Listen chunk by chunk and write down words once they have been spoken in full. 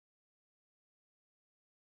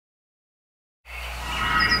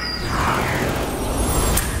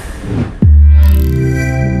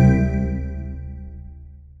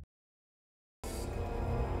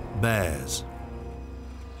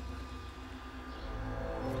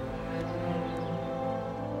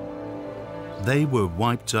They were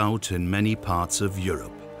wiped out in many parts of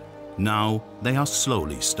Europe. Now they are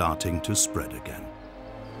slowly starting to spread again.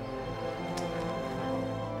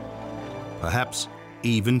 Perhaps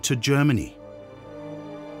even to Germany.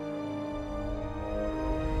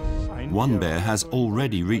 One bear has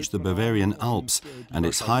already reached the Bavarian Alps, and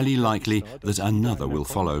it's highly likely that another will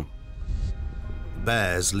follow.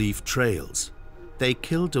 Bears leave trails. They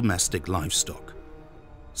kill domestic livestock.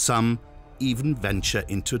 Some even venture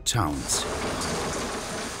into towns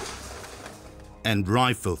and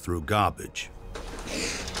rifle through garbage.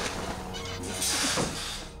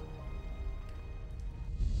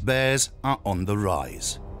 Bears are on the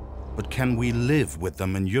rise. But can we live with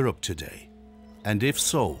them in Europe today? And if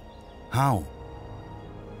so, how?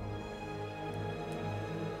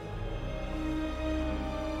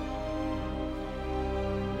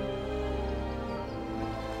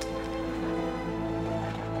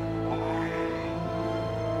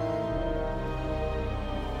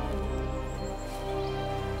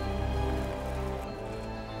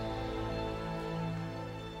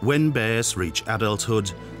 When bears reach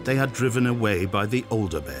adulthood, they are driven away by the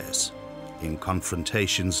older bears. In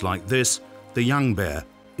confrontations like this, the young bear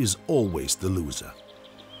is always the loser.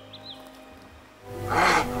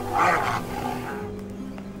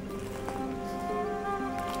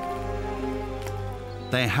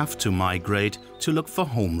 They have to migrate to look for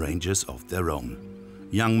home ranges of their own.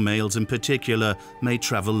 Young males in particular may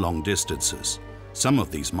travel long distances. Some of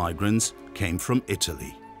these migrants came from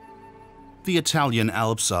Italy. The Italian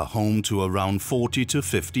Alps are home to around 40 to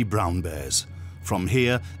 50 brown bears. From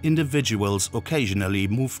here, individuals occasionally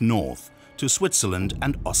move north to Switzerland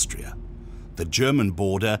and Austria. The German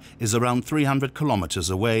border is around 300 kilometers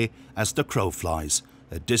away as the crow flies,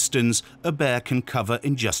 a distance a bear can cover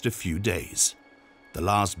in just a few days. The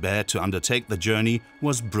last bear to undertake the journey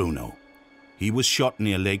was Bruno. He was shot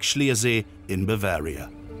near Lake Schliersee in Bavaria.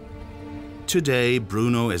 Today,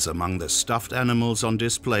 Bruno is among the stuffed animals on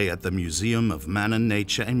display at the Museum of Man and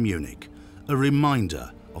Nature in Munich, a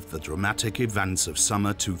reminder of the dramatic events of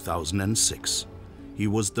summer 2006. He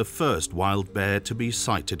was the first wild bear to be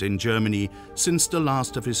sighted in Germany since the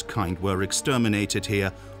last of his kind were exterminated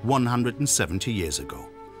here 170 years ago.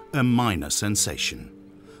 A minor sensation.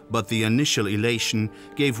 But the initial elation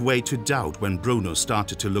gave way to doubt when Bruno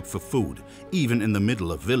started to look for food, even in the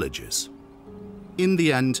middle of villages. In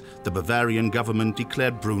the end, the Bavarian government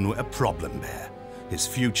declared Bruno a problem bear. His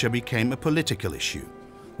future became a political issue.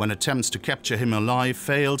 When attempts to capture him alive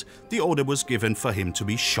failed, the order was given for him to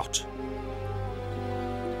be shot.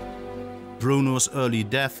 Bruno's early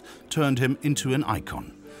death turned him into an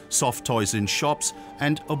icon. Soft toys in shops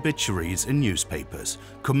and obituaries in newspapers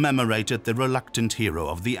commemorated the reluctant hero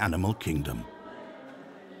of the animal kingdom.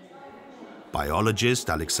 Biologist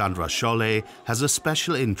Alexandra Scholle has a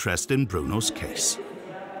special interest in Bruno's case.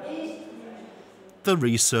 The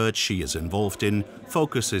research she is involved in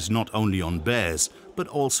focuses not only on bears, but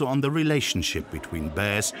also on the relationship between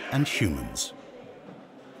bears and humans.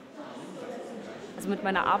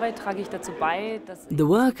 The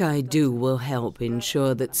work I do will help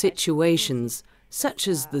ensure that situations such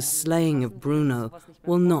as the slaying of Bruno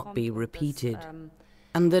will not be repeated,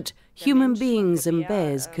 and that human beings and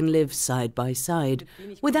bears can live side by side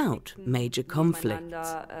without major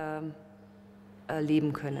conflicts.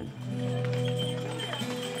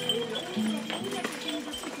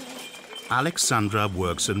 Alexandra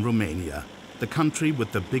works in Romania, the country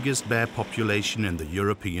with the biggest bear population in the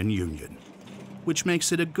European Union, which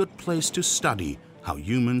makes it a good place to study how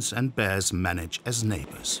humans and bears manage as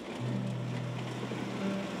neighbors.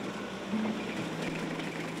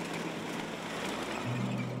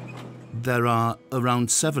 There are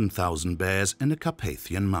around 7,000 bears in the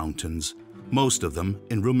Carpathian Mountains, most of them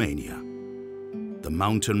in Romania. The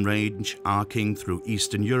mountain range arcing through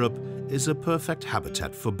Eastern Europe is a perfect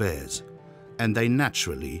habitat for bears, and they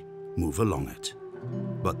naturally move along it.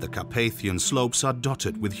 But the Carpathian slopes are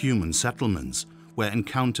dotted with human settlements, where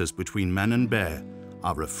encounters between man and bear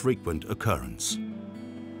are a frequent occurrence.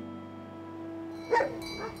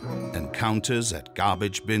 Encounters at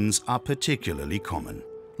garbage bins are particularly common,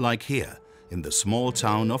 like here in the small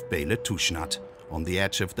town of Bele-Tusnad on the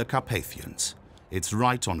edge of the Carpathians. It's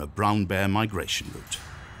right on a brown bear migration route.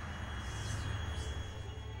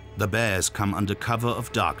 The bears come under cover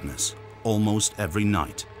of darkness almost every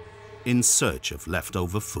night in search of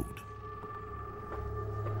leftover food.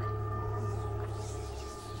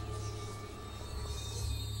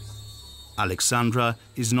 Alexandra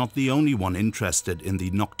is not the only one interested in the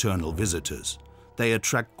nocturnal visitors. They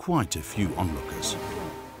attract quite a few onlookers.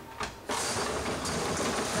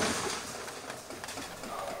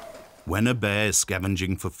 When a bear is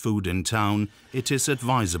scavenging for food in town, it is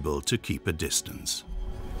advisable to keep a distance.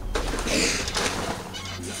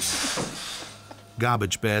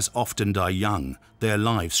 Garbage bears often die young, their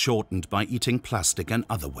lives shortened by eating plastic and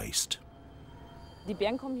other waste.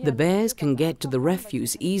 The bears can get to the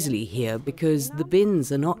refuse easily here because the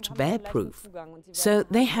bins are not bear-proof, so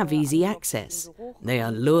they have easy access. They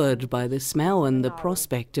are lured by the smell and the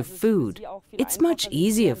prospect of food. It's much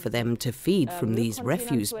easier for them to feed from these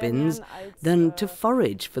refuse bins than to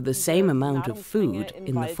forage for the same amount of food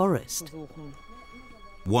in the forest.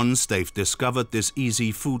 Once they've discovered this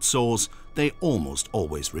easy food source, they almost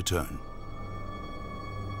always return.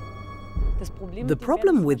 The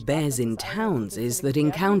problem with bears in towns is that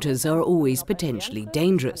encounters are always potentially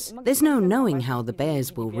dangerous. There's no knowing how the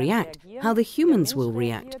bears will react, how the humans will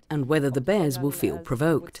react, and whether the bears will feel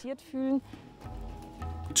provoked.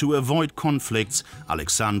 To avoid conflicts,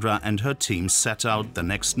 Alexandra and her team set out the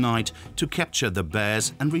next night to capture the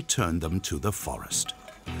bears and return them to the forest.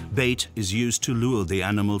 Bait is used to lure the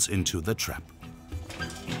animals into the trap.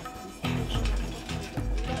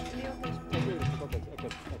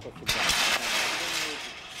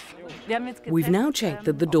 We've now checked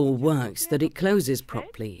that the door works, that it closes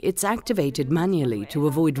properly. It's activated manually to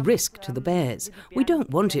avoid risk to the bears. We don't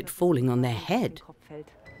want it falling on their head.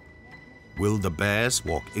 Will the bears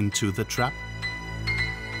walk into the trap?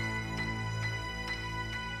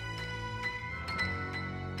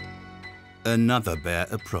 Another bear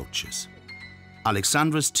approaches.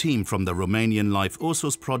 Alexandra's team from the Romanian Life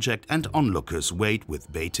Ursus project and onlookers wait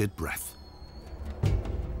with bated breath.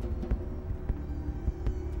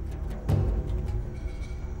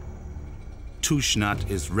 Tushnat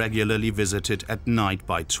is regularly visited at night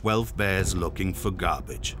by 12 bears looking for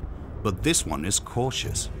garbage. But this one is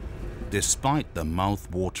cautious. Despite the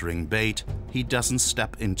mouth-watering bait, he doesn't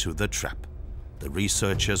step into the trap. The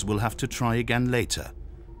researchers will have to try again later,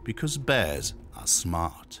 because bears are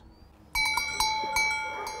smart.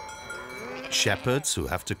 Shepherds, who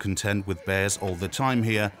have to contend with bears all the time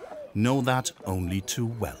here, know that only too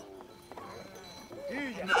well.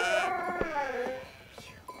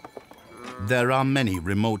 There are many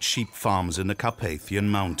remote sheep farms in the Carpathian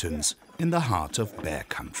Mountains, in the heart of bear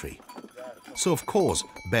country. So of course,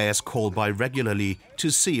 bears call by regularly to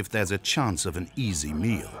see if there's a chance of an easy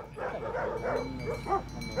meal.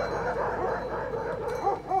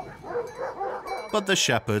 But the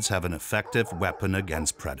shepherds have an effective weapon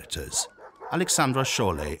against predators. Alexandra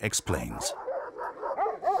Scholle explains.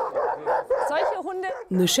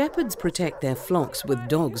 The shepherds protect their flocks with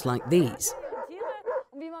dogs like these.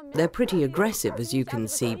 They're pretty aggressive, as you can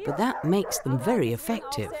see, but that makes them very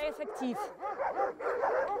effective.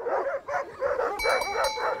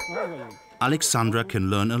 Alexandra can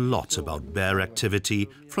learn a lot about bear activity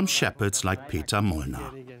from shepherds like Peter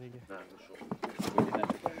Molnar.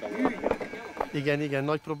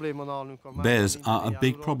 Bears are a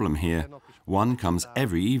big problem here. One comes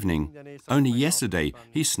every evening. Only yesterday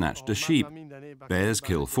he snatched a sheep. Bears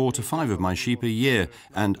kill 4 to 5 of my sheep a year,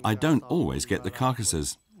 and I don't always get the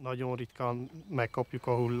carcasses. The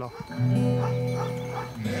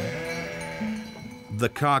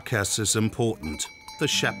carcass is important. The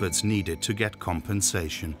shepherds need it to get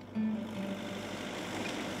compensation.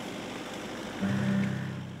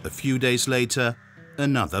 A few days later,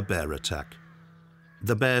 another bear attack.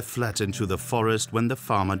 The bear fled into the forest when the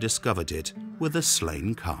farmer discovered it with a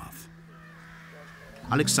slain calf.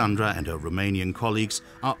 Alexandra and her Romanian colleagues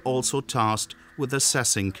are also tasked with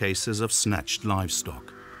assessing cases of snatched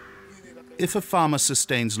livestock. If a farmer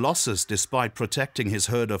sustains losses despite protecting his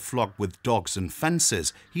herd of flock with dogs and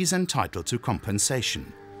fences, he's entitled to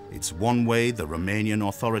compensation. It's one way the Romanian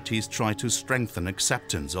authorities try to strengthen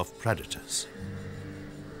acceptance of predators.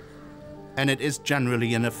 And it is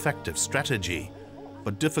generally an effective strategy,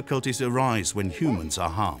 but difficulties arise when humans are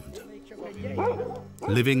harmed.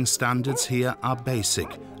 Living standards here are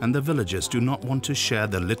basic, and the villagers do not want to share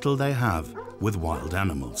the little they have with wild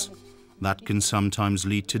animals. That can sometimes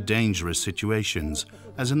lead to dangerous situations,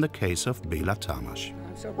 as in the case of Bela Tamash.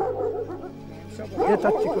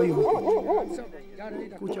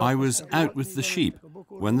 I was out with the sheep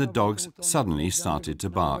when the dogs suddenly started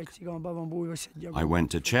to bark. I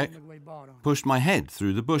went to check, pushed my head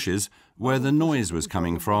through the bushes where the noise was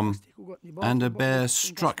coming from, and a bear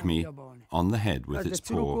struck me on the head with its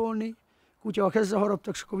paw.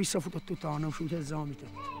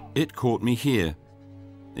 It caught me here.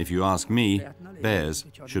 If you ask me, bears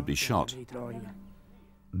should be shot.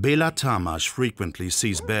 Bela Tamash frequently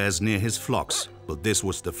sees bears near his flocks, but this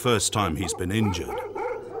was the first time he's been injured.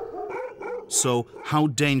 So, how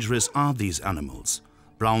dangerous are these animals?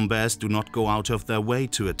 Brown bears do not go out of their way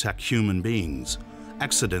to attack human beings.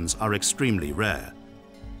 Accidents are extremely rare.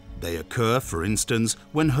 They occur, for instance,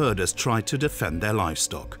 when herders try to defend their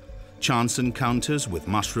livestock. Chance encounters with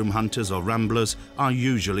mushroom hunters or ramblers are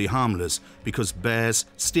usually harmless because bears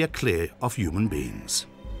steer clear of human beings.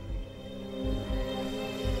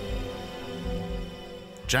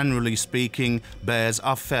 Generally speaking, bears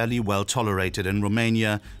are fairly well tolerated in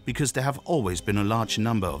Romania because there have always been a large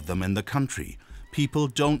number of them in the country. People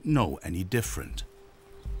don't know any different.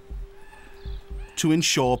 To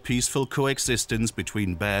ensure peaceful coexistence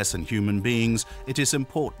between bears and human beings, it is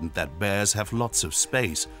important that bears have lots of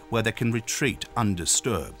space where they can retreat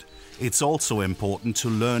undisturbed. It's also important to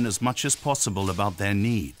learn as much as possible about their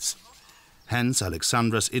needs. Hence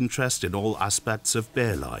Alexandra's interest in all aspects of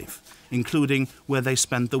bear life, including where they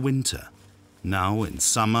spend the winter. Now, in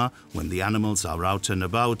summer, when the animals are out and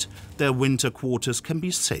about, their winter quarters can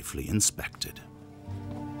be safely inspected.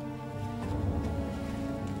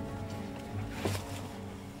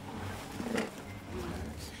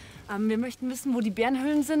 Wir möchten wissen, wo die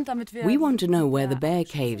Bärenhöhlen sind, damit wir... We want to know where the bear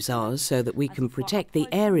caves are so that we can protect the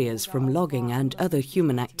areas from logging and other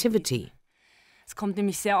human activity. Es kommt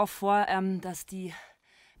nämlich sehr oft vor, dass die...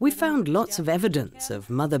 We found lots of evidence of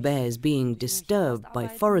mother bears being disturbed by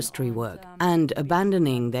forestry work and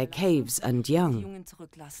abandoning their caves and young. Jungen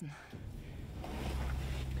zurücklassen.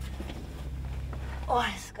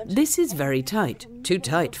 This is very tight, too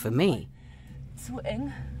tight for me. Zu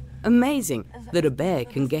eng. Amazing that a bear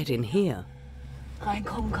can get in here.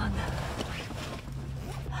 Reinkommen kann.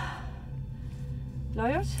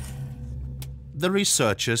 Lajos? The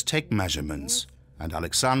researchers take measurements, and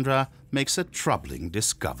Alexandra makes a troubling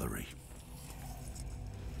discovery.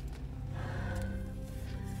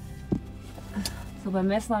 So, beim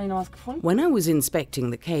Messen habe ich noch was gefunden. When I was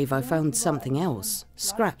inspecting the cave, I found something else.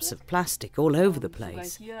 Scraps of plastic all over the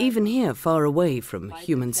place. Even here, far away from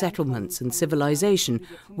human settlements and civilization,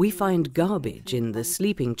 we find garbage in the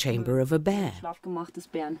sleeping chamber of a bear. Schlafgemachtes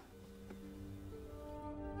Bären.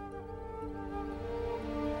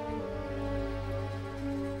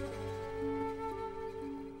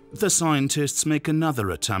 The scientists make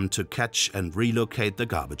another attempt to catch and relocate the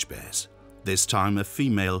garbage bears. This time a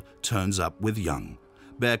female turns up with young.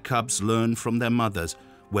 Bear cubs learn from their mothers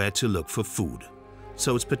where to look for food.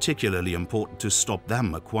 So it's particularly important to stop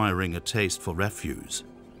them acquiring a taste for refuse.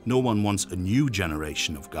 No one wants a new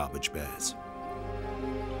generation of garbage bears.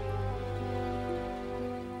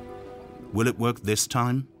 Will it work this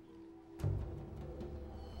time?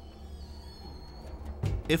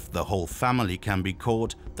 If the whole family can be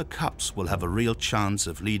caught, the cubs will have a real chance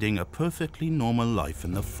of leading a perfectly normal life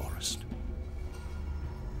in the forest.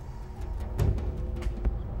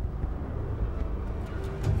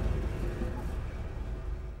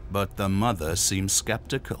 But the mother seems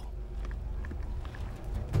skeptical.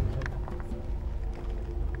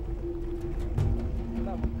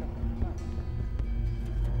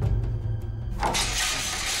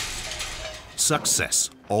 Success!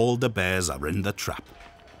 All the bears are in the trap.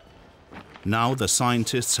 Now the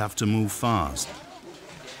scientists have to move fast.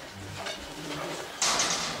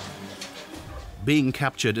 Being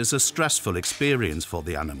captured is a stressful experience for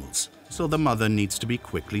the animals, so the mother needs to be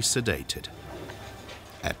quickly sedated.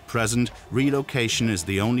 At present, relocation is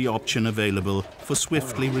the only option available for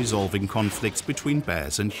swiftly resolving conflicts between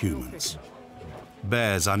bears and humans.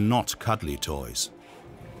 Bears are not cuddly toys.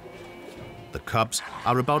 The cubs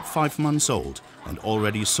are about 5 months old and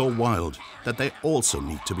already so wild that they also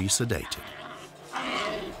need to be sedated.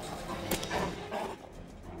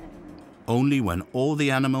 Only when all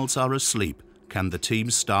the animals are asleep can the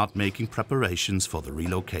team start making preparations for the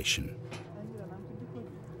relocation.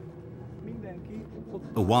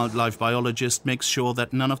 A wildlife biologist makes sure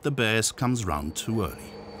that none of the bears comes round too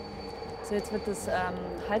early. So, jetzt wird das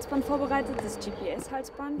Halsband vorbereitet, das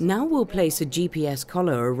GPS-Halsband. Now we'll place a GPS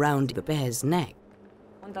collar around the bear's neck.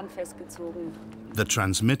 Und dann festgezogen. The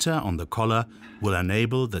transmitter on the collar will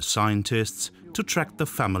enable the scientists to track the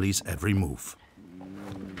family's every move.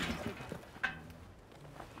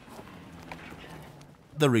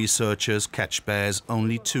 The researchers catch bears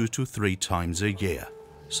only 2 to 3 times a year,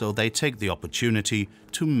 so they take the opportunity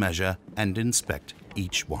to measure and inspect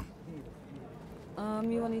each one.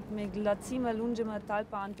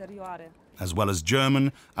 As well as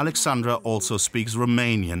German, Alexandra also speaks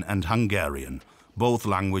Romanian and Hungarian. Both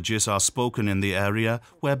languages are spoken in the area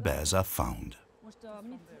where bears are found.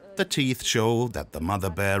 The teeth show that the mother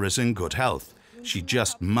bear is in good health. She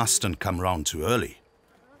just mustn't come round too early.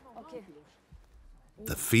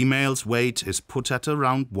 The female's weight is put at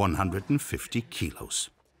around 150 kilos.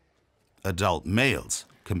 Adult males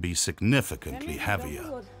can be significantly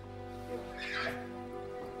heavier.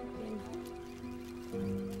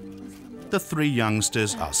 The three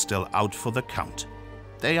youngsters are still out for the count.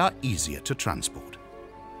 They are easier to transport.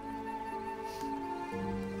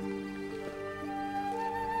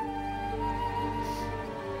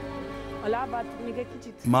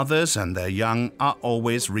 Mothers and their young are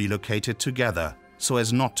always relocated together so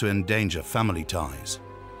as not to endanger family ties.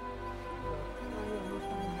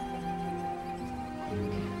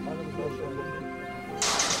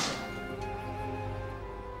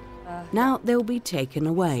 Now they'll be taken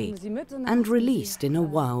away and released in a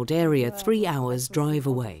wild area 3 hours' drive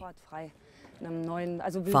away,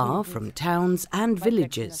 far from towns and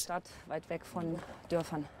villages.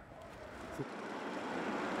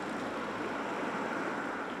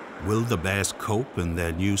 Will the bears cope in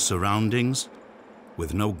their new surroundings,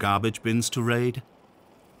 with no garbage bins to raid?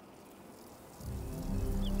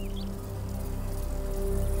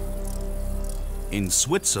 In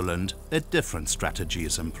Switzerland, a different strategy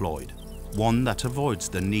is employed, one that avoids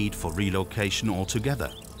the need for relocation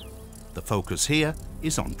altogether. The focus here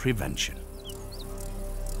is on prevention.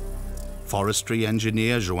 Forestry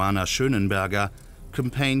engineer Joanna Schönenberger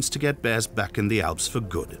campaigns to get bears back in the Alps for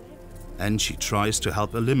good, and she tries to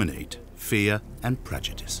help eliminate fear and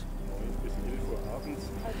prejudice.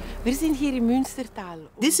 This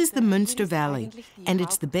is the Münster Valley, and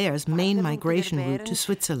it's the bears' main migration route to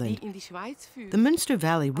Switzerland. The Münster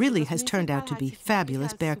Valley really has turned out to be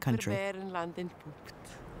fabulous bear country.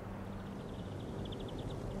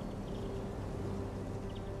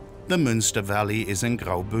 The Münster Valley is in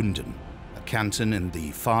Graubünden, a canton in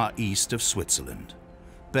the far east of Switzerland.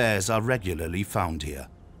 Bears are regularly found here,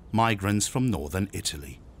 migrants from northern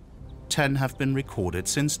Italy. 10 have been recorded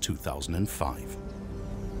since 2005.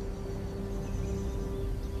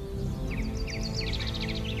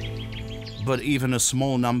 But even a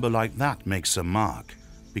small number like that makes a mark,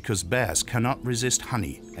 because bears cannot resist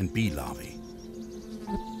honey and bee larvae.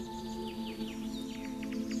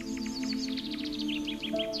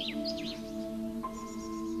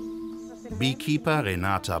 Beekeeper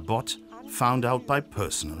Renata Bott found out by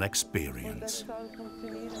personal experience.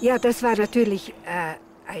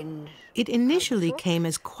 It initially came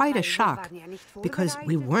as quite a shock because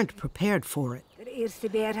we weren't prepared for it.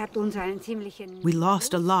 We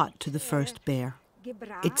lost a lot to the first bear.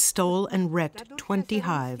 It stole and wrecked 20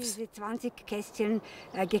 hives.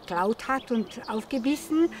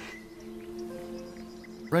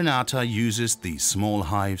 Renata uses these small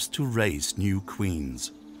hives to raise new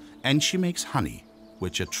queens, and she makes honey,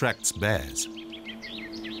 which attracts bears.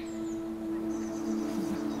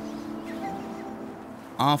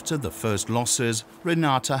 After the first losses,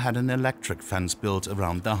 Renata had an electric fence built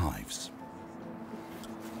around the hives.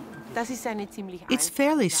 It's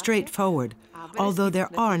fairly straightforward, although there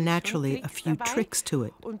are naturally a few tricks to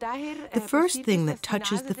it. The first thing that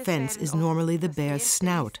touches the fence is normally the bear's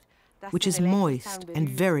snout, which is moist and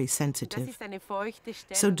very sensitive.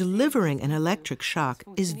 So delivering an electric shock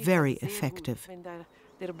is very effective.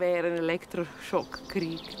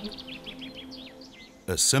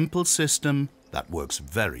 A simple system that works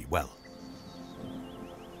very well.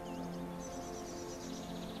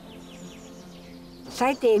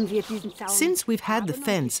 Since we've had the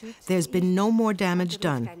fence, there's been no more damage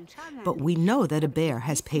done, but we know that a bear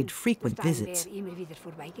has paid frequent visits.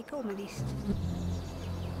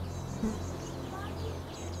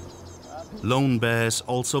 Lone bears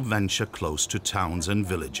also venture close to towns and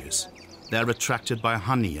villages. They're attracted by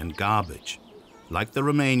honey and garbage. Like the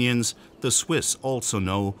Romanians, the Swiss also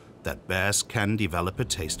know that bears can develop a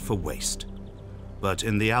taste for waste. But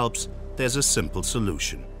in the Alps, there's a simple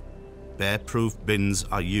solution. Bear-proof bins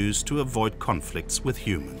are used to avoid conflicts with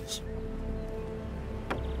humans.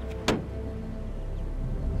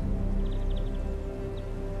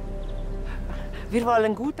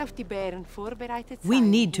 We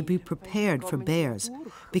need to be prepared for bears,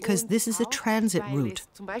 because this is a transit route.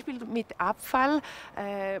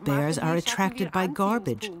 Bears are attracted by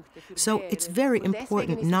garbage, so it's very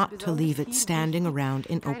important not to leave it standing around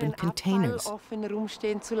in open containers.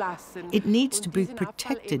 It needs to be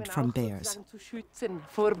protected from bears.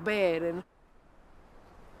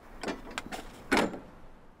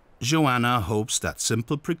 Joanna hopes that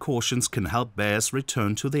simple precautions can help bears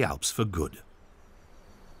return to the Alps for good.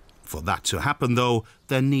 For that to happen, though,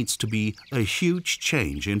 there needs to be a huge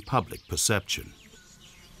change in public perception.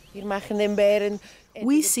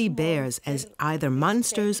 We see bears as either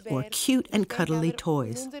monsters or cute and cuddly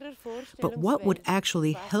toys. But what would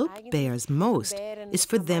actually help bears most is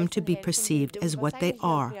for them to be perceived as what they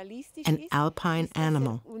are, an alpine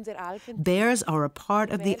animal. Bears are a part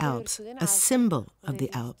of the Alps, a symbol of the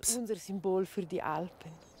Alps.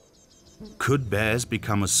 Could bears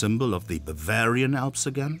become a symbol of the Bavarian Alps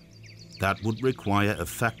again? That would require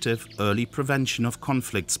effective early prevention of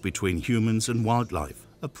conflicts between humans and wildlife,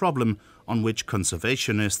 a problem on which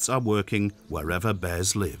conservationists are working wherever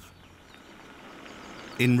bears live.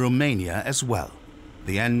 In Romania as well,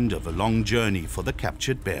 the end of a long journey for the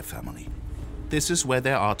captured bear family. This is where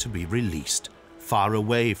they are to be released, far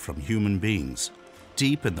away from human beings,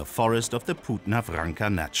 deep in the forest of the Putna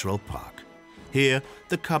Vranka Natural Park. Here,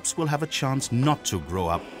 the cubs will have a chance not to grow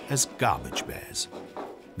up as garbage bears.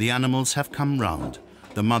 The animals have come round.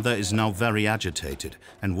 The mother is now very agitated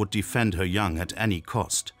and would defend her young at any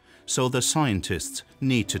cost. So the scientists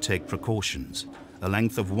need to take precautions. A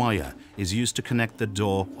length of wire is used to connect the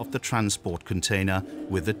door of the transport container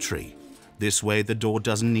with a tree. This way the door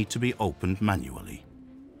doesn't need to be opened manually.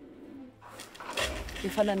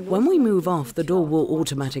 When we move off, the door will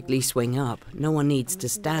automatically swing up. No one needs to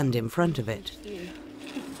stand in front of it.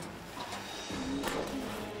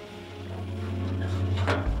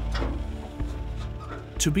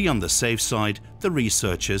 To be on the safe side, the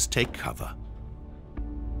researchers take cover.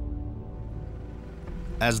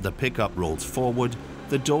 As the pickup rolls forward,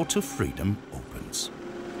 the door to freedom opens.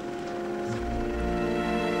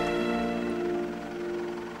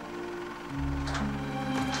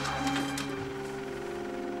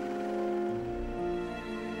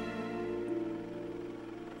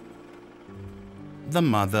 The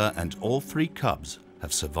mother and all 3 cubs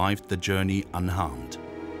have survived the journey unharmed.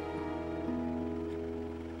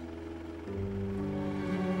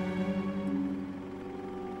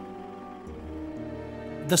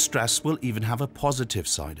 The stress will even have a positive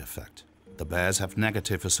side effect. The bears have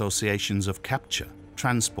negative associations of capture,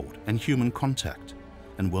 transport and human contact,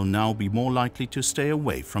 and will now be more likely to stay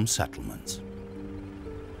away from settlements.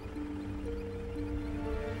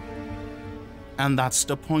 And that's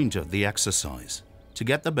the point of the exercise, to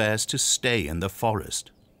get the bears to stay in the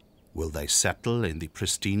forest. Will they settle in the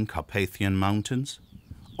pristine Carpathian mountains?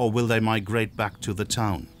 Or will they migrate back to the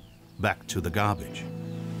town, back to the garbage?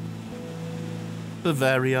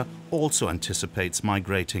 Bavaria also anticipates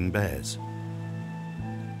migrating bears.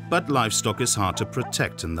 But livestock is hard to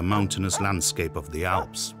protect in the mountainous landscape of the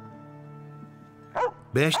Alps.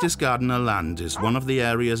 Berchtesgadener Land is one of the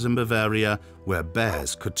areas in Bavaria where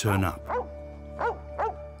bears could turn up.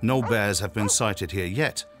 No bears have been sighted here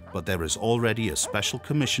yet, but there is already a special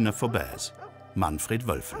commissioner for bears, Manfred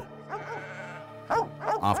Wölfel.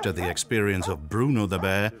 After the experience of Bruno the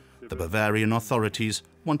bear, the Bavarian authorities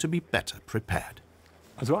want to be better prepared.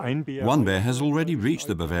 One bear has already reached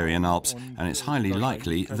the Bavarian Alps, and it's highly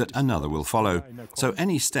likely that another will follow. So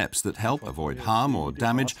any steps that help avoid harm or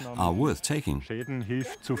damage are worth taking.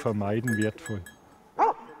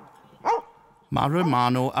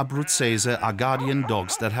 Maremano abruzzese are guardian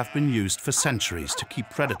dogs that have been used for centuries to keep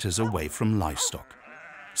predators away from livestock.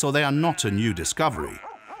 So they are not a new discovery.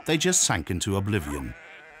 They just sank into oblivion.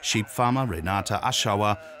 Sheep farmer Renata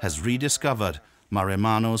Aschauer has rediscovered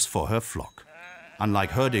Maremanos for her flock.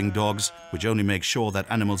 Unlike herding dogs, which only make sure that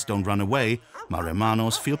animals don't run away,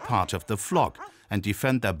 Maremanos feel part of the flock and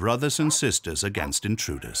defend their brothers and sisters against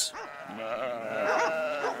intruders.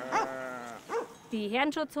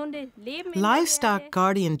 Livestock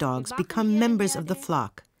guardian dogs become members of the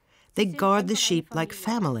flock. They guard the sheep like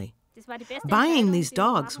family. Buying these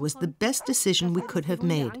dogs was the best decision we could have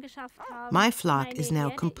made. My flock is now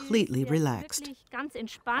completely relaxed.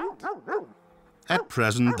 At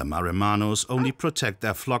present, the Maremanos only protect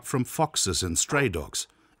their flock from foxes and stray dogs.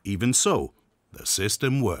 Even so, the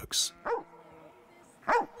system works.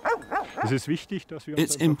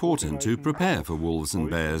 It's important to prepare for wolves and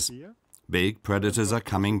bears. Big predators are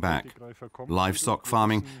coming back. Livestock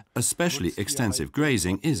farming, especially extensive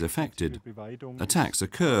grazing, is affected. Attacks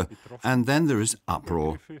occur, and then there is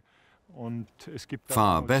uproar.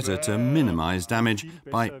 Far better to minimize damage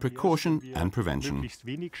by precaution and prevention.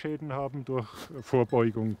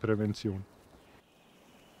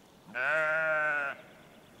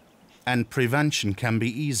 And prevention can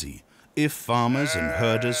be easy if farmers and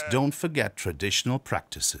herders don't forget traditional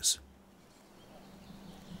practices.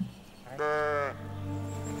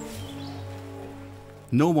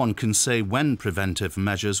 No one can say when preventive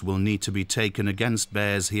measures will need to be taken against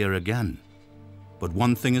bears here again. But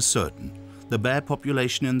one thing is certain, the bear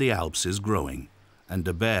population in the Alps is growing, and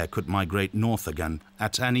the bear could migrate north again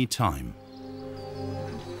at any time.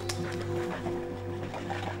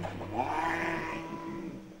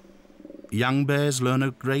 Young bears learn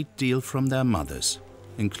a great deal from their mothers,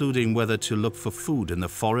 including whether to look for food in the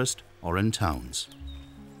forest or in towns.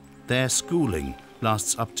 Their schooling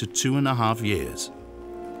lasts up to 2.5 years.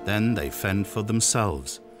 Then they fend for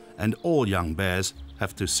themselves, and all young bears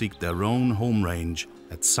have to seek their own home range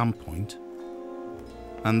at some point.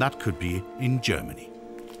 And that could be in Germany.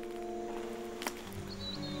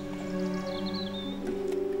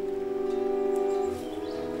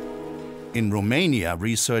 In Romania,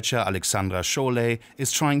 researcher Alexandra Șole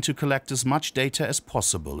is trying to collect as much data as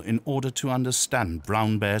possible in order to understand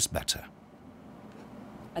brown bears better.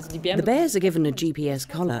 The bears are given a GPS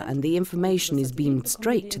collar and the information is beamed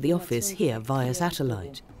straight to the office here via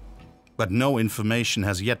satellite. But no information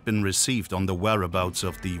has yet been received on the whereabouts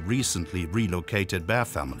of the recently relocated bear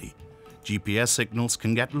family. GPS signals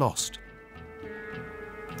can get lost.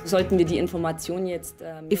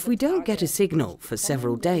 If we don't get a signal for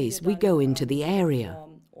several days, we go into the area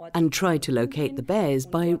and try to locate the bears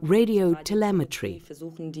by radio telemetry.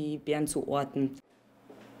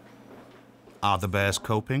 Are the bears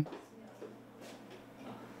coping?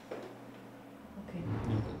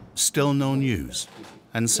 Still no news.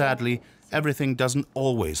 And sadly, everything doesn't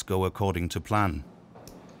always go according to plan.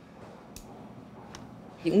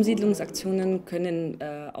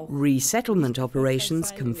 Resettlement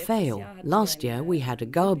operations can fail. Last year we had a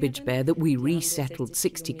garbage bear that we resettled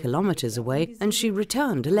 60 kilometers away and she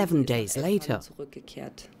returned 11 days later.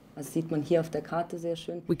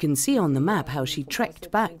 We can see on the map how she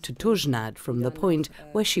trekked back to Tujnad from the point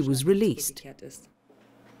where she was released.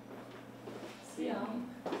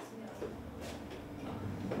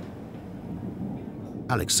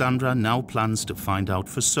 Alexandra now plans to find out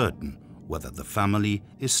for certain whether the family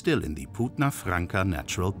is still in the Putna Franca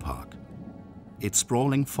Natural Park. Its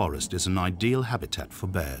sprawling forest is an ideal habitat for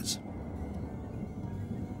bears.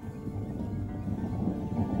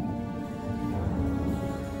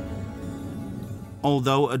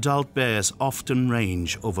 Although adult bears often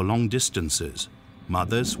range over long distances,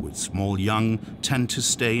 mothers with small young tend to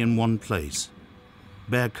stay in one place.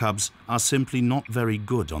 Bear cubs are simply not very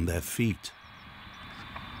good on their feet.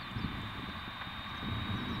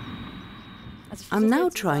 I'm now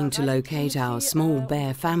trying to locate our small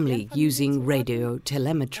bear family using radio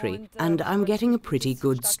telemetry, and I'm getting a pretty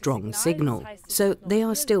good strong signal. So they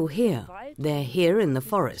are still here. They're here in the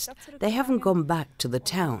forest. They haven't gone back to the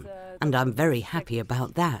town, and I'm very happy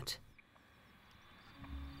about that.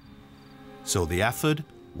 So the effort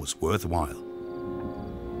was worthwhile.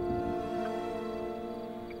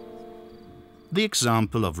 The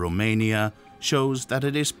example of Romania shows that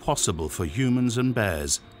it is possible for humans and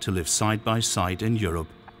bears to live side by side in Europe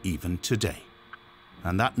even today.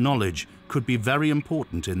 And that knowledge could be very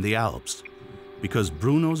important in the Alps, because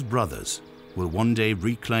Bruno's brothers will one day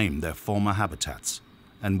reclaim their former habitats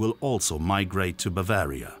and will also migrate to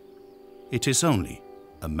Bavaria. It is only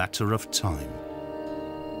a matter of time.